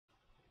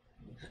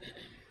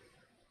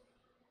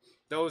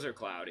Those are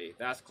cloudy.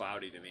 That's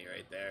cloudy to me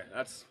right there.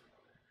 That's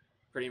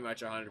pretty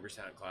much 100%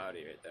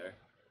 cloudy right there.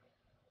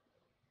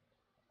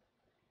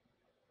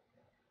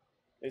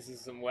 This is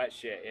some wet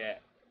shit, yeah.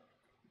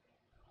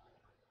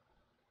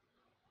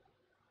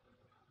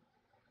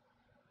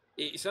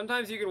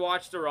 Sometimes you can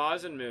watch the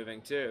rosin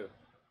moving too.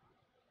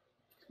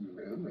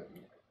 Moving.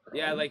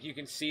 Yeah, like you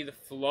can see the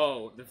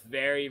flow, the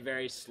very,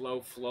 very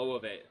slow flow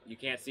of it. You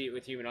can't see it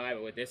with human eye,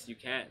 but with this you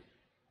can.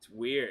 It's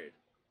weird.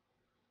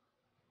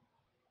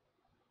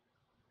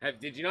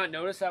 Did you not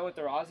notice that with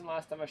the rosin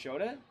last time I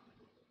showed it?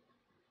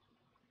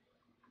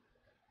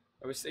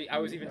 I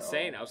was even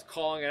saying, I was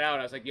calling it out.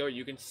 I was like, yo,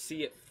 you can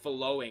see it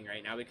flowing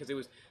right now because it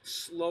was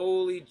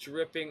slowly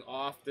dripping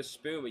off the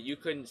spoon, but you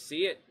couldn't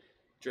see it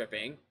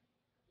dripping.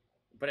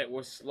 But it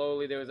was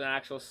slowly, there was an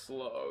actual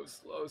slow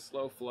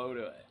flow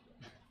to it.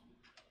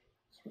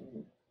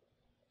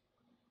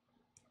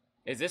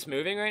 Is this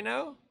moving right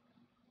now?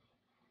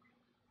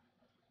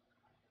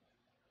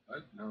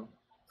 What? No.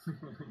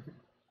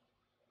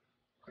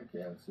 I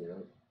can't see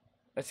it.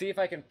 Let's see if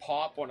I can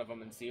pop one of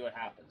them and see what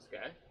happens,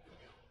 okay?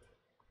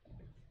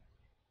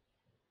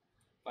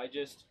 If I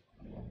just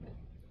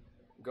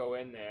go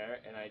in there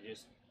and I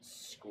just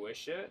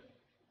squish it.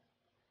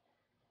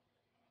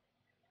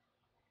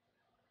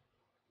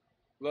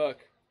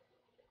 Look.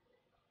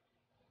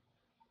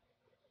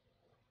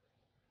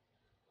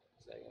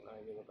 Second, let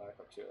me get it back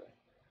up to it.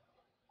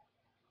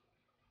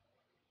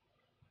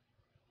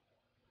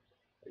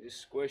 I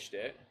just squished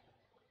it.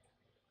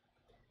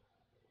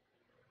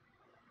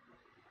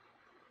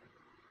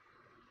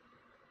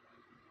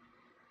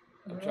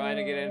 I'm trying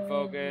to get in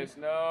focus.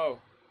 No.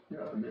 Yeah,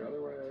 the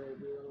other way,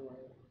 the other way.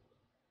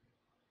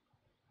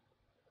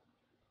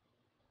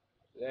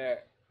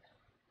 There.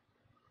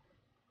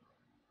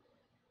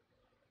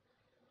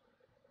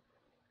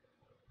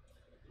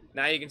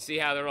 Now you can see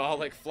how they're all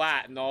like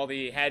flat and all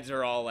the heads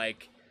are all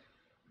like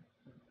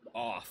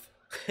off.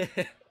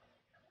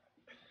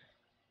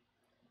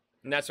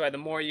 And that's why the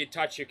more you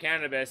touch your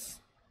cannabis,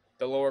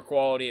 the lower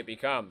quality it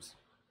becomes.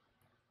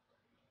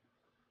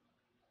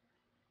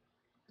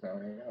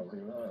 Oh, yeah, look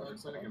at that.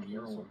 Looks like a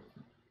mural.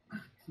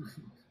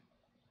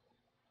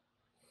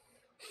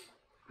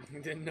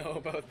 Didn't know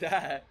about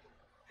that.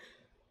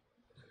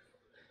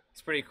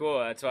 It's pretty cool.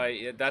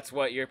 That's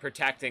what you're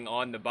protecting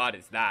on the bud.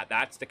 Is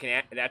that's the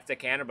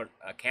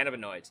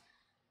cannabinoids.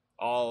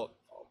 All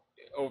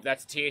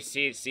that's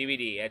THC,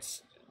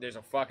 CBD. There's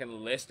a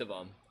fucking list of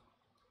them.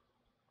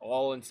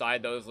 All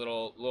inside those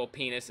little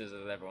penises,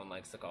 as everyone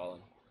likes to call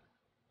them.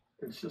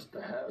 It's just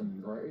the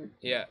head, right?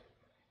 Yeah.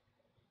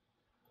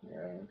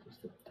 Yeah,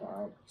 just the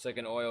top. It's like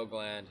an oil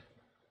gland.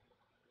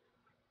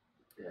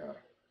 Yeah.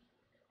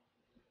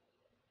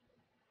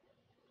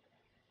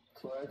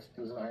 So that's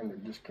designed to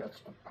just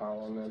catch the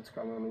pollen that's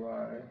coming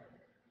by.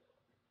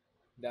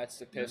 That's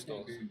the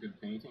pistols. That'd be a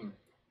good painting.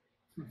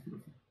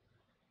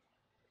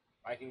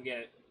 I can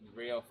get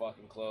real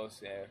fucking close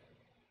there.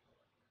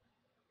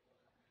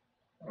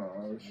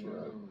 Oh shit.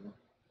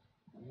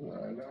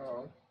 I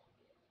know.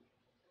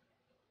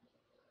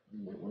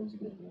 It was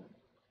getting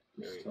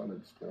just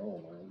started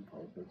still, man.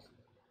 Focus.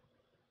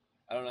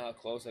 I don't know how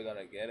close I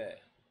gotta get it.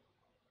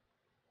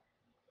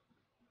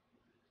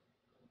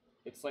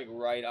 It's like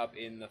right up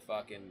in the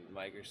fucking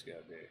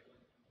microscope here.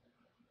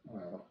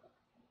 Wow.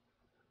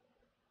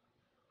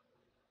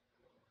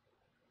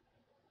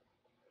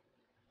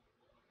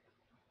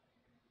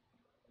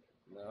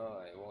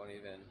 No, it won't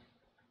even.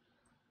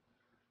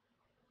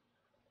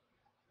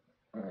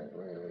 Alright,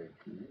 wait.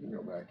 You can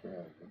go back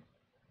in.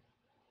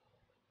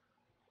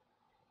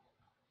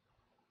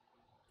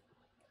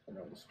 I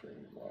know the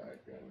stream is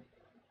lagging.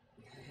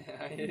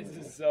 This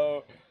is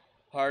so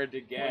hard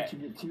to get. Once you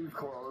get too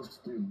close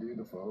to do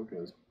the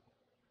focus,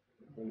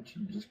 once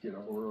you just get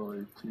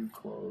overly too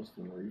close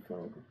and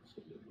refocus,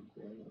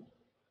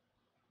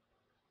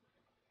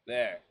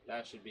 There,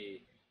 that should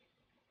be.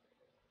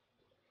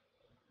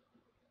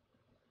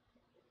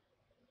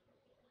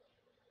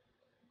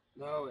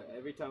 No,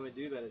 every time I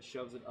do that, it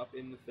shoves it up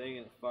in the thing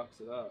and it fucks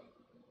it up.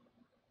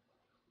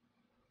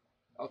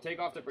 I'll take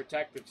off the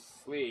protective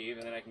sleeve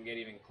and then I can get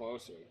even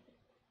closer.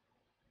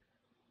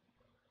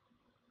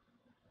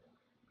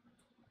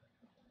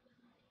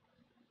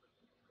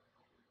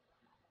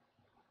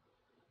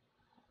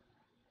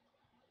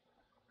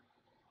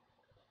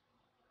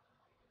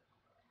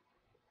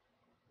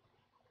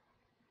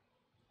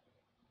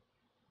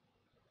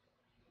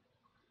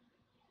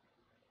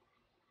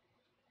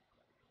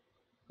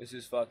 This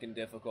is fucking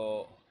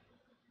difficult.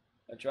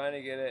 I'm trying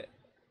to get it.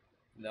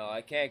 No,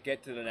 I can't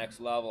get to the next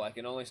level. I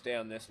can only stay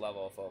on this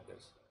level of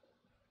focus.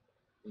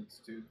 It's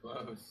too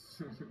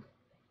close.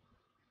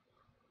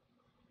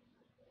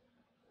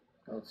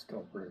 that's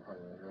still pretty high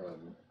ahead.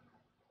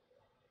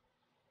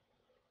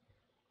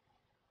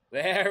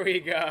 There we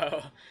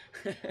go.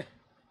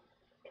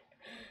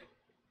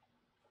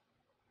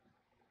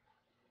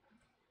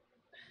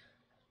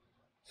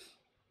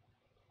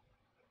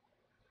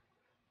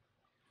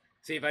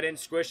 See, if I didn't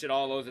squish it,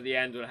 all those at the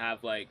ends would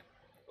have like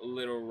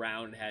little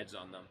round heads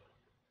on them.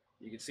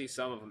 You can see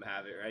some of them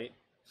have it, right?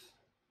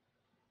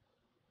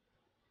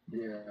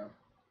 Yeah.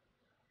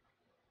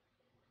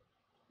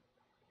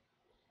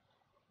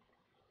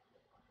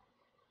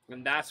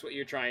 And that's what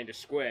you're trying to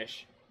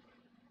squish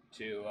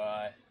to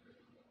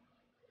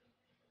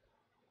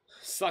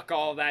suck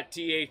all that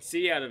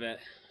THC out of it.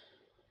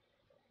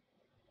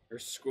 Or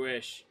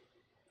squish.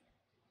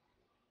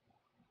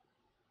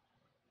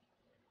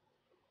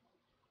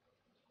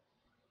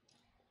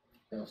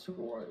 Yeah, so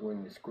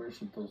when you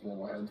squish it, those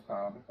little heads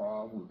pop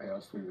off and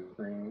pass through the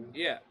screen.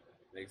 Yeah,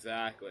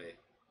 exactly.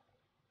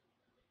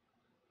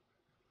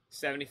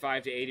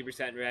 75 to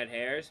 80% red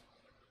hairs.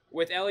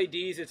 With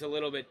LEDs, it's a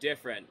little bit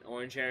different.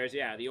 Orange hairs,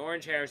 yeah. The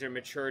orange hairs are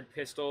matured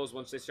pistils.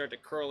 Once they start to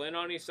curl in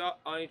on each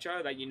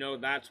other, that you know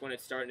that's when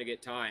it's starting to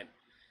get time.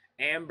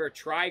 Amber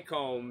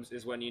trichomes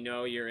is when you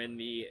know you're in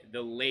the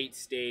late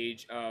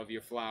stage of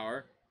your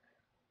flower.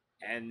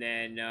 And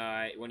then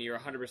when you're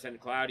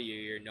 100% cloudy,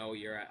 you know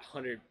you're at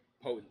 100%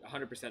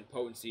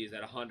 potency is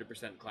at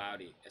 100%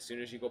 cloudy. As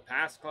soon as you go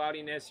past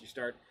cloudiness, you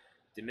start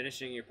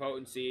diminishing your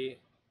potency.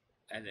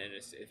 And then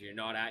if you're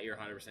not at your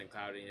 100%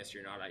 cloudiness,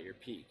 you're not at your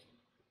peak.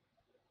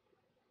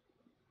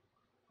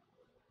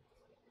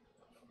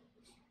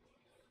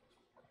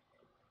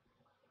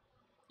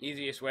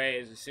 Easiest way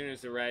is as soon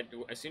as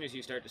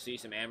you start to see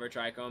some amber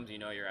trichomes, you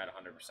know you're at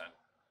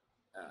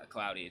 100%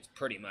 cloudy. It's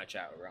pretty much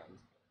how it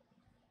runs.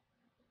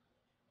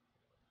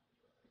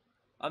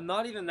 I'm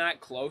not even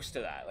that close to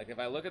that. Like if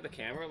I look at the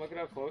camera, look at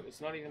how close. It's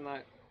not even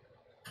that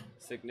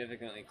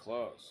significantly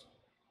close.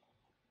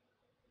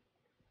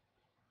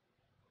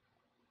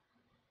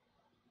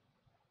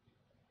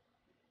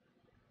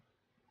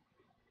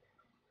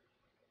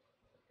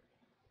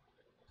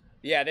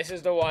 Yeah, this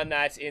is the one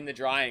that's in the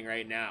drying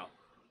right now.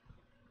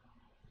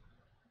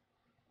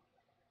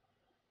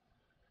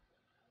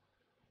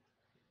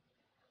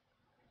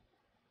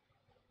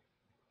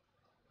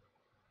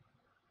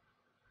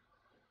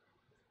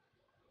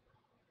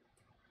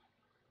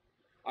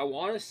 I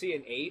want to see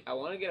an 8. I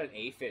want to get an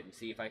aphid and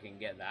see if I can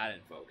get that in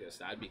focus.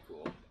 That'd be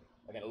cool.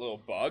 I got a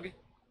little bug.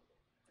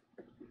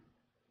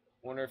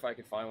 Wonder if I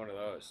could find one of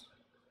those.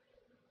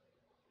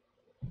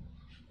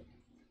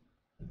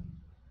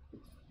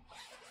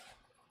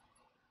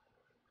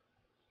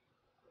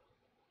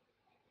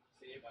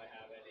 See if I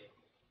have any.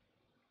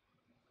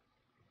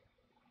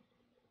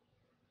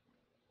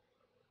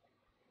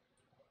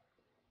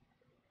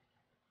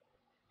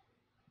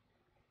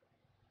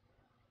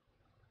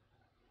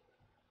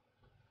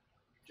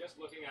 Just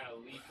looking at a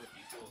leaf would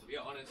be cool, to be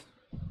honest.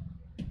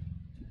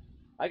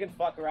 I can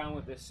fuck around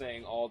with this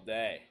thing all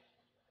day.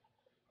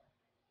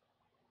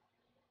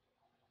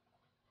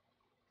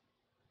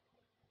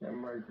 That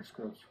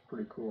microscope's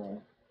pretty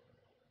cool.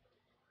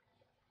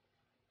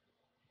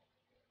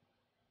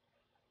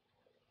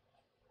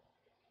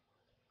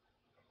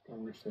 I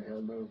wish they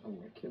had those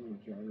when my kid was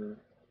younger.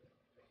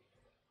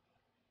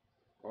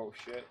 Oh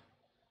shit.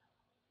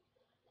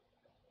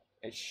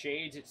 It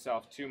shades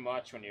itself too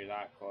much when you're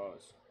that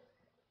close.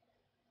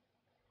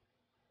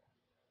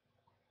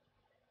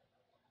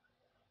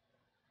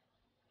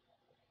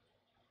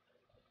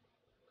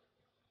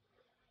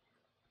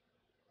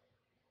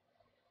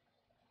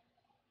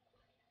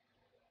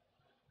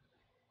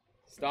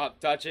 Stop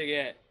touching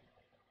it.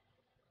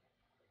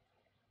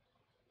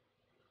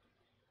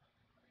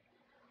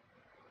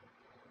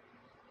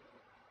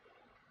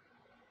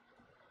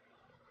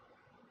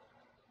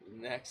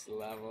 Next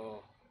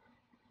level.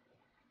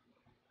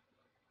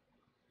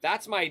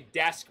 That's my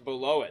desk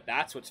below it.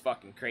 That's what's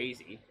fucking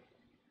crazy.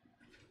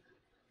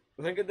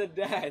 Look at the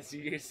desk.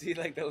 You can see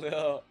like the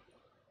little...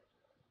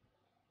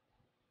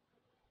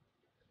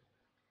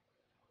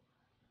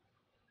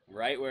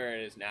 Right where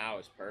it is now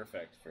is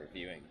perfect for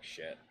viewing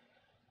shit.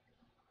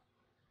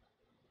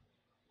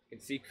 You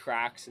can see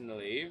cracks in the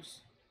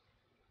leaves.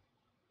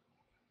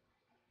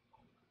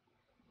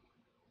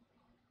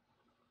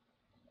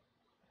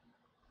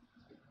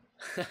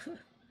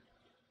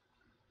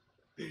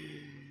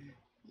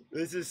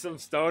 This is some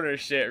stoner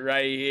shit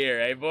right here,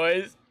 eh,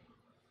 boys?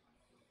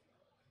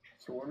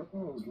 So what are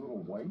those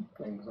little white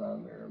things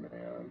on there,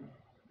 man?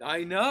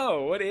 I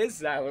know. What is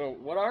that little...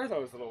 What are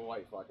those little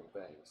white fucking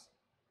things?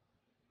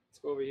 Let's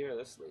go over here.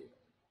 Let's sleep.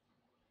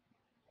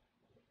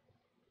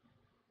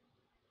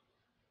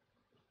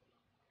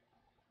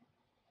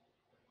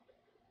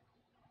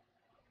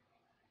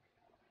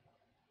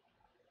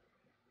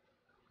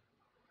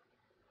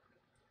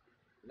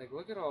 Like,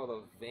 look at all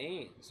the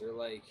veins. They're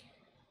like...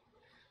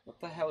 What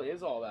the hell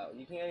is all that?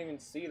 You can't even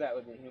see that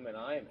with the human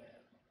eye, man.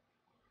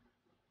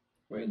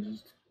 Wait. It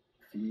just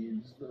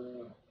feeds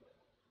the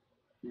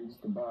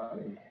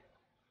body.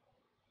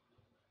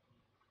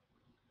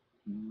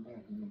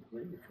 Right.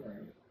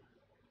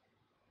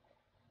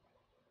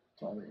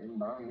 It's all the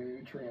inbound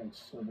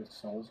nutrients so the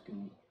cells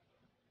can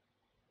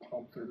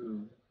pump the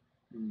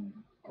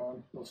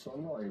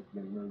sunlight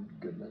in their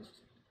goodness.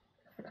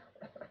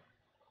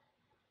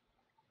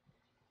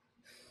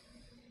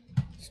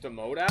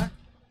 Stomata?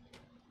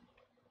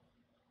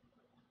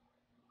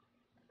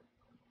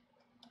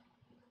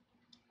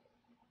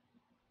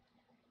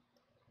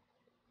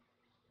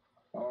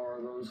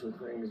 close the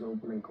things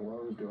open and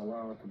close to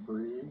allow it to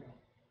breathe.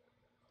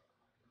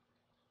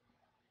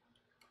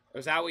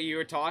 Is that what you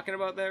were talking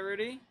about there,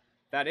 Rudy?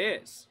 That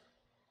is.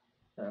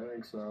 I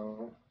think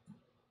so.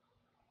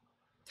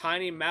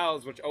 Tiny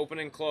mouths which open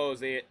and close.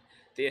 They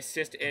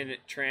assist in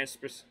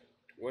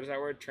what is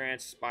that word?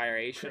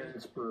 Transpiration?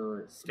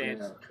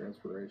 Transpiration.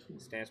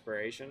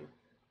 Transpiration.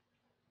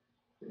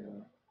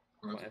 Yeah.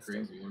 That's a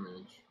crazy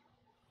image.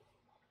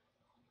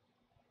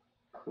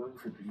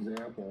 Perfect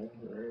example,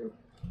 right?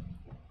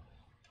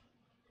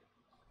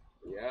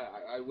 Yeah,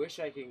 I wish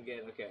I can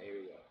get. Okay, here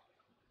we go.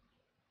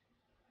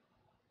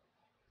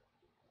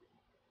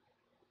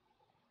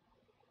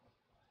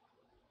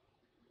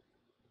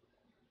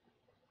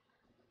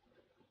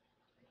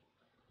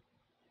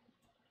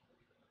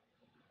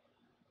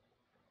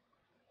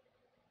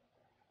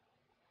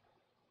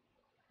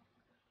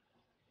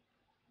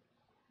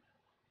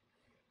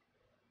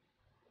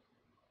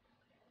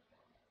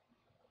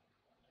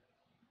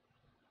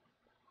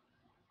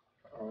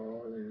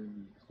 Oh, there's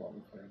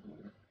something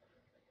there.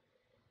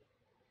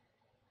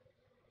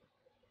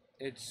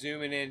 It's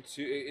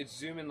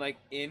zooming like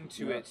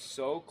into Yeah. it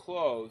so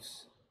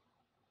close.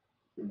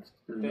 There's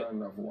not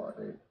enough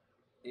light.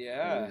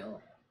 Yeah.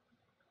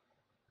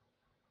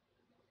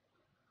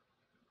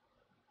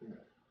 Yeah.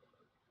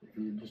 If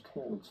you just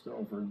hold it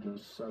still for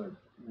just set it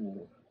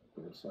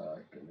for a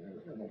sec,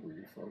 and it'll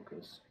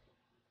refocus.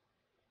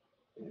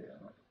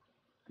 Yeah.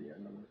 The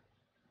end of it.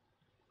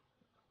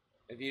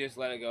 If you just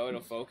let it go,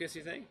 it'll focus,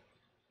 you think?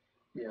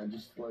 Yeah,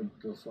 just let it.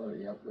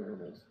 Yep, there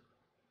it is.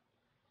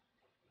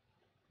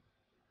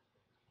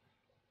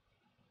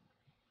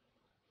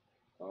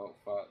 Oh,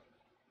 fuck.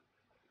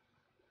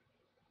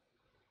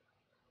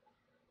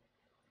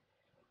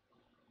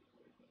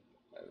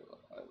 I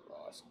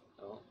lost.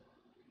 Oh.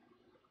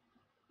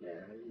 Yeah,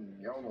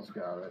 you almost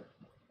got it.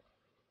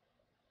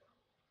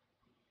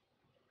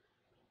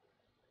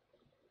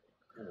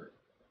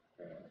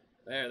 Yeah.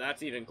 There,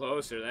 that's even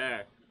closer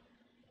there.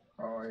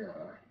 Oh, yeah.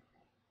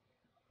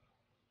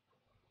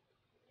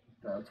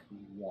 That's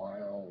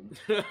wild.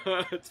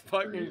 It's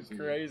fucking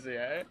crazy,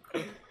 eh?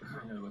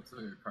 It looks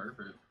like a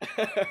carpet.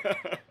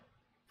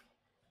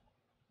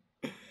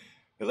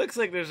 It looks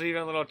like there's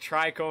even little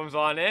trichomes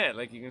on it.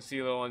 Like you can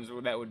see the ones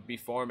that would be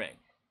forming.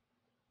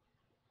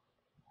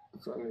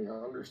 It's on the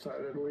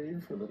underside of the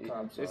leaf or the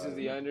top side? This is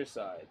the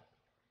underside.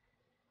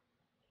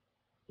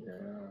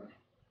 Yeah.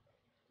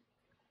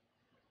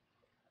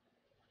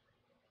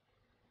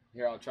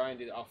 Here,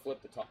 I'll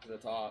flip the top to the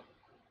top.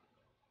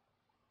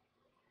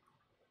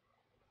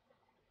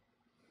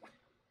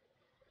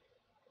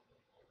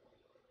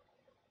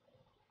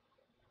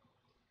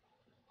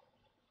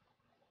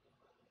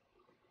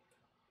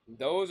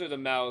 Those are the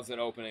mouths that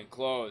open and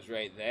close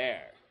right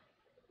there.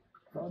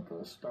 I thought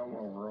the stomach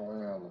were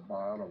only on the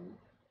bottom.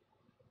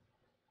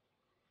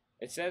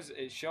 It says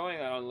it's showing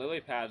that on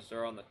lily pads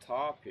they're on the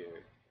top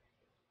here.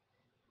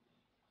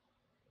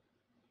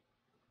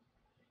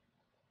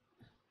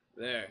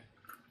 There.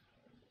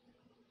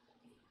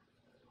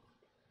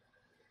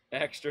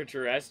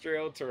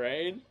 Extraterrestrial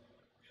terrain?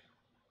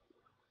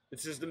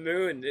 This is the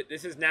moon.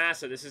 This is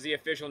NASA. This is the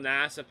official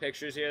NASA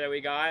pictures here that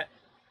we got.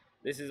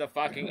 This is a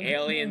fucking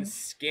alien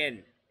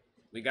skin.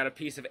 We got a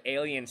piece of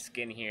alien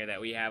skin here that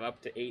we have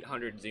up to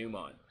 800 zoom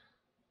on.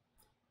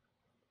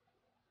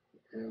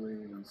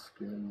 Alien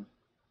skin.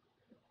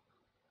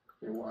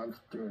 It wants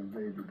to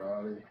invade your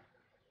body.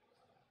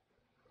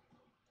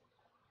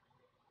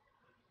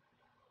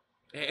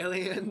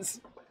 Aliens?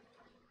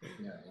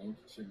 Yeah,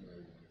 ancient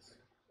aliens.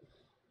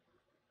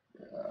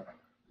 Yeah.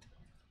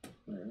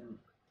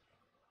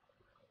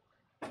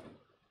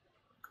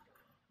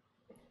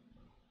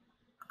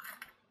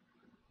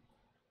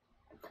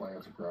 The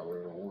plants are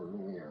probably older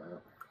than we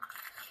are.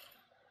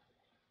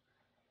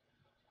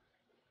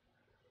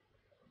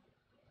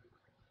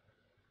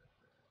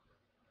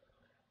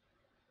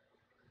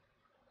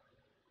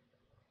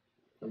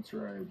 That's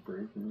right,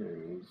 breaking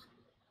news.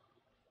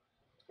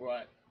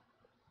 What?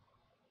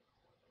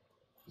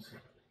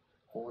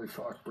 Holy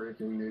fuck,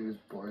 breaking news,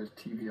 boys.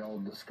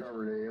 TVL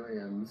discovered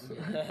aliens.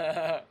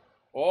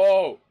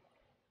 Oh!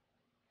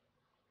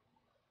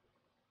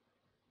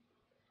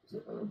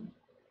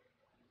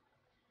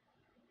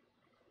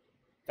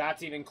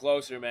 That's even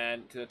closer,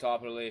 man, to the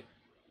top of the leaf.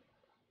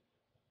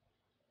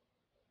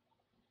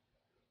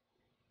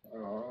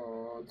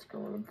 Oh, it's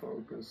coming in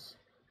focus.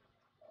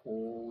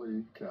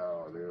 Holy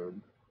cow,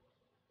 dude.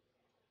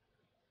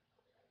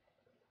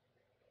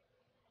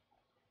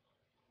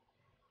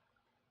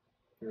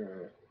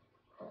 Here.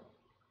 Oh.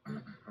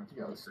 You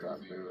gotta stop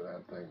moving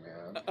that thing,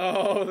 man.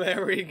 Oh,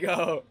 there we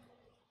go.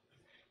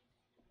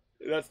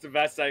 That's the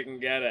best I can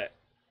get it.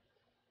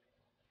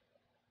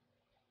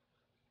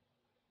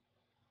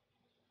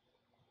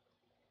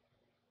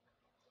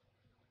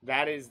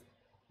 That is...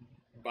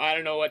 I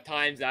don't know what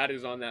times that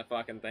is on that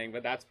fucking thing,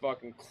 but that's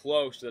fucking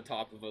close to the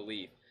top of a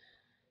leaf.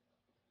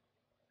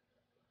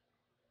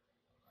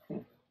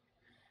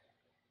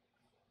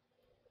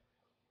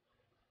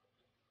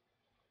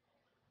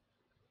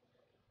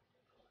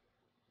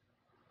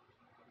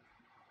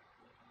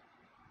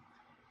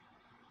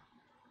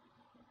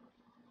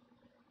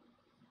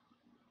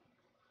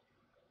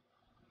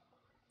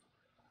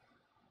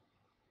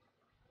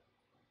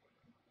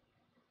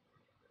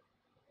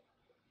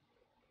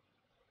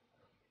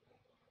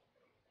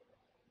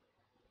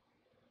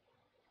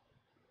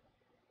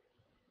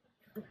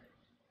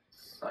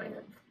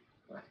 Science.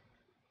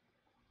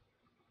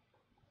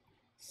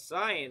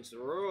 Science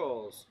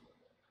rules.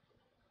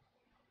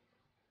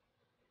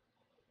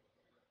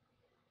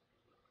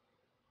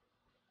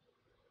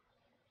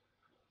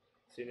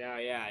 See now,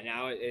 yeah,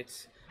 now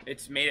it's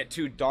made it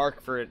too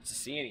dark for it to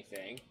see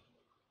anything.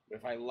 But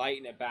if I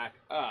lighten it back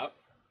up,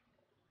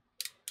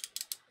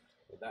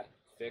 would that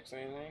fix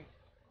anything?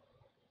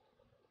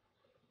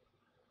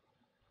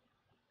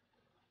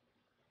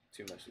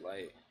 Too much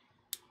light.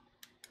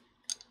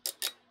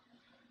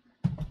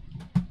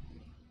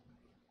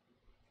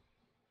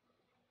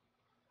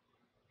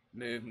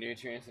 Move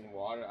nutrients in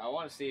water. I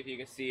want to see if you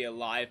can see a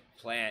live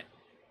plant,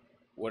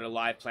 what a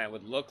live plant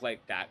would look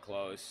like that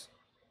close.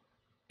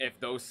 If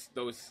those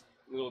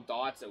little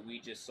dots that we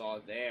just saw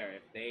there,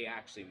 if they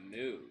actually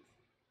move.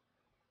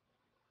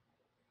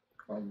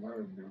 Oh, that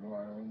would be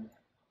wild.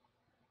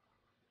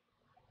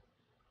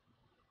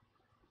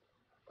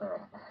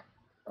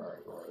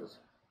 Alright, boys.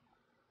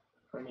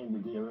 I need to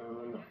get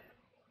moving.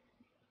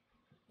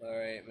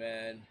 Alright,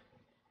 man.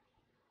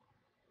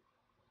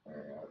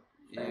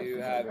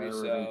 You have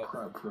yourself.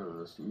 Prep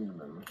for this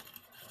evening.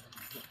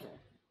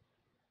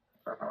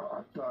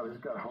 I thought he's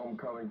got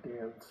homecoming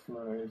dance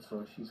tonight,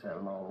 so she's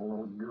having all the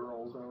little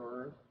girls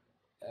over.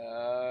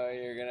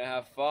 You're gonna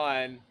have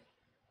fun.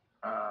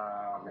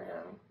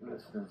 Man,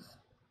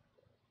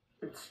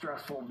 it's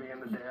stressful being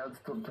the dad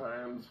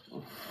sometimes.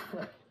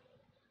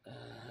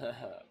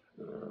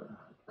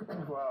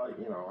 Well,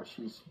 you know,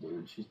 she's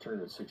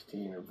turning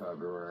 16 in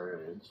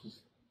February. It's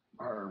just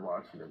hard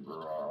watching her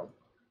grow up.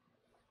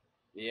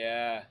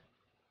 Yeah.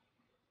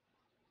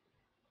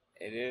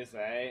 It is,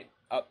 right?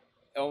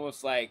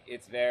 Almost like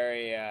it's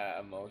very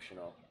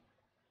emotional.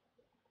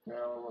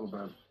 Yeah, a little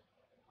bit.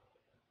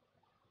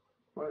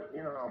 But,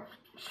 you know,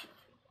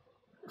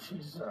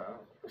 she's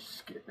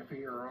getting to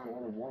be her own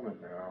little woman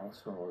now,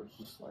 so it's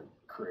just like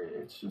crazy.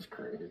 It's just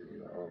crazy, you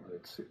know.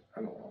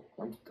 I don't know.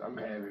 I'm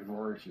happy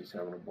for her. She's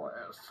having a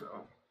blast.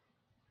 So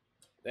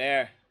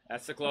there,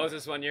 that's the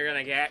closest one you're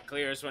gonna get.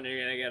 Clearest one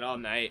you're gonna get all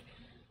night.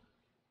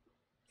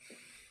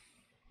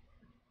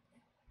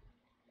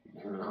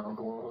 How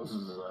close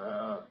is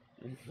that?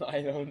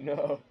 I don't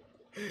know.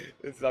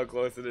 It's how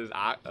close it is.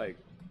 Like,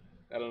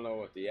 I don't know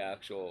what the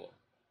actual.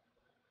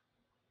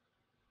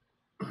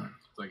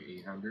 It's like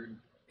 800.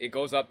 It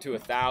goes up to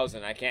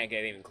 1,000. I can't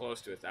get even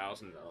close to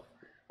 1,000 though.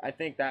 I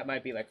think that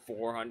might be like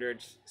 400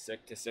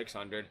 to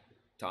 600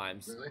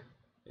 times. Really?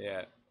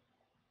 Yeah.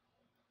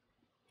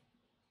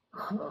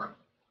 I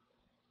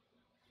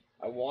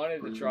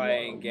wanted to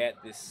try and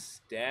get this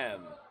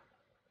stem.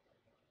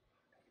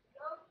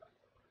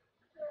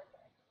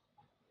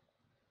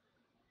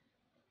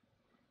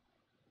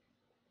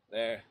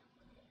 There.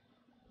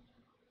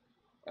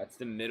 That's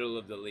the middle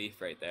of the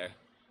leaf right there.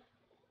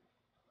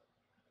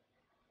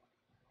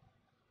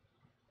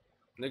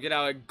 Look at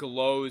how it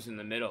glows in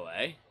the middle,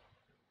 eh?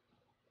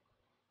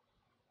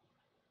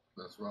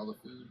 That's where all the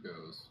food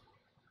goes.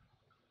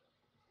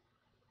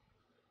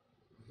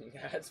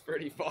 That's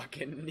pretty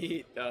fucking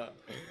neat, though.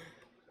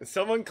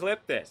 Someone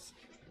clip this.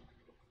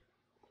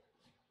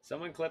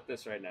 Someone clip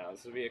this right now.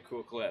 This would be a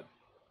cool clip.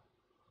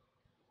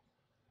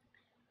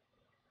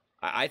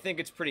 I think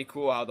it's pretty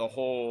cool how the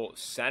whole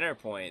center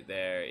point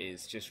there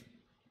is just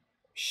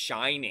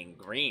shining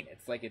green.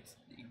 It's like it's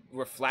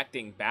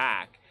reflecting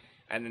back,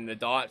 and then the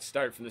dots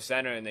start from the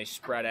center and they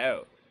spread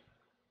out.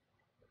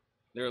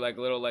 They're like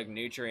little like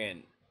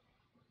nutrient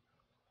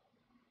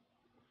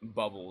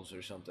bubbles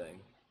or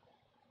something.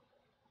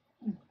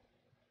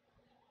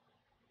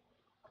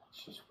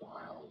 It's just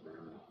wild,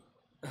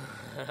 dude.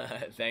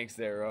 Thanks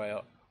there,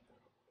 Royal.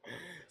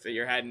 So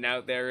you're heading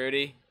out there,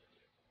 Rudy?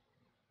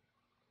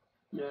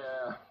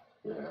 Yeah.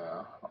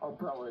 I'll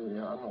probably,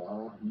 I don't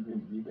know,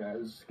 you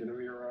guys gonna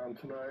be around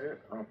tonight?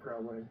 I'll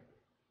probably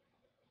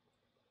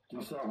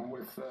do something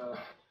with the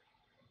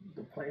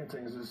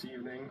plantings this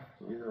evening.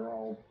 Either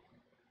I'll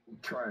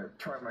try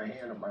my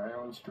hand at my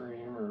own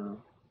stream, or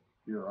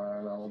you're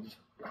on, I'll just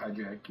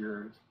hijack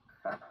yours.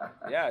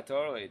 Yeah,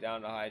 totally.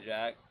 Down to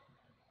hijack.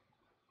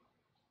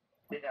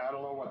 Yeah, I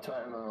don't know what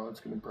time though.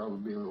 It's gonna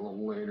probably be a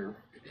little later.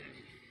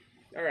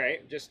 All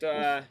right, just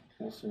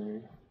We'll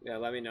see. yeah,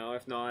 let me know.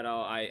 If not,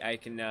 I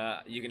can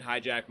you can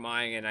hijack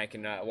mine and I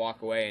can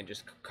walk away and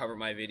just cover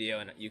my video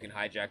and you can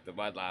hijack the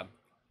Bud Lab.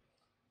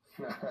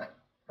 All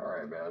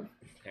right, man.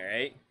 All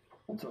right.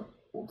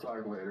 We'll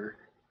talk later.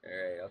 All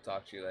right, I'll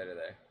talk to you later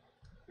there.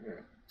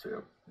 Yeah. See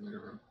ya.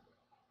 Later.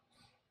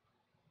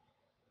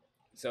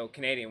 So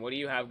Canadian, what do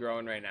you have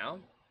growing right now?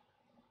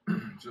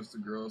 Just the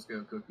Girl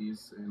Scout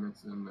cookies, and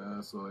it's in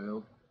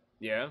soil.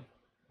 Yeah.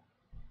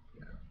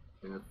 Yeah.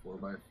 In a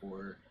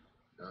 4x4.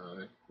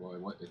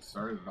 Well, it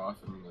started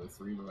off in the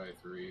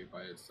 3x3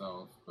 by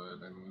itself,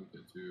 but I moved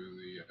it to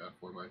the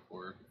 4x4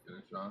 to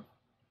finish off.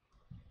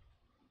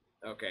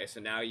 Okay, so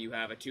now you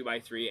have a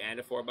 2x3 and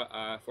a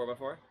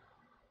 4x4.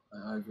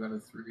 I've got a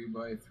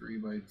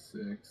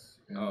 3x3x6,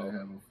 and I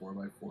have a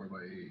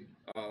 4x4x8.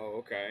 Oh,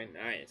 okay,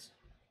 nice.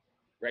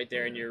 Right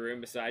there in your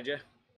room beside you.